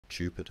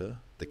Jupiter,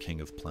 the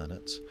king of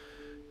planets.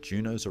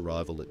 Juno's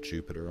arrival at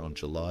Jupiter on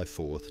July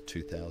 4th,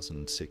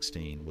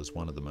 2016 was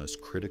one of the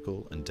most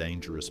critical and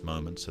dangerous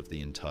moments of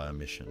the entire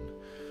mission.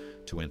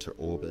 To enter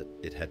orbit,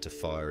 it had to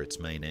fire its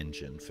main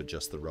engine for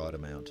just the right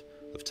amount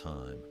of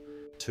time.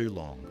 Too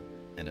long,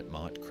 and it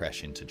might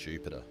crash into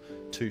Jupiter.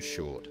 Too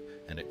short,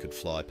 and it could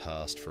fly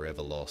past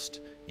forever lost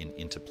in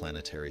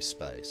interplanetary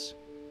space.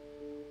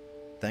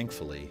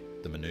 Thankfully,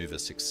 the maneuver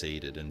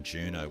succeeded and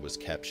Juno was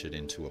captured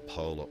into a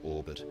polar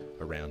orbit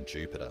around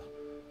Jupiter.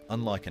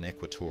 Unlike an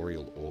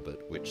equatorial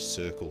orbit which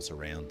circles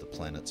around the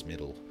planet's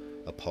middle,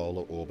 a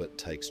polar orbit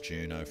takes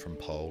Juno from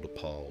pole to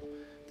pole.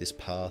 This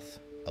path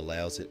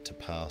allows it to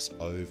pass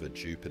over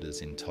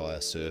Jupiter's entire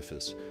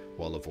surface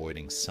while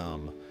avoiding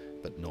some,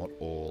 but not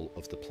all,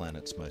 of the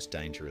planet's most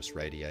dangerous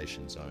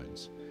radiation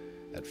zones.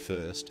 At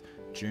first,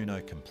 Juno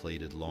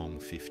completed long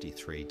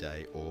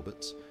 53-day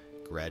orbits,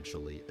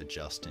 gradually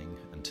adjusting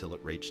until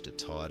it reached a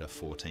tighter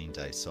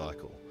 14-day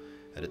cycle.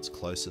 At its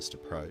closest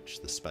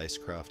approach, the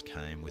spacecraft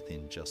came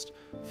within just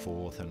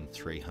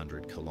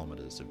 4,300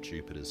 kilometers of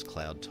Jupiter's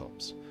cloud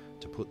tops.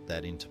 To put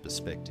that into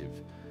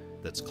perspective,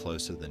 that's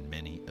closer than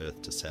many Earth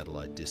to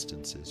satellite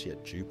distances,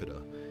 yet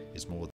Jupiter is more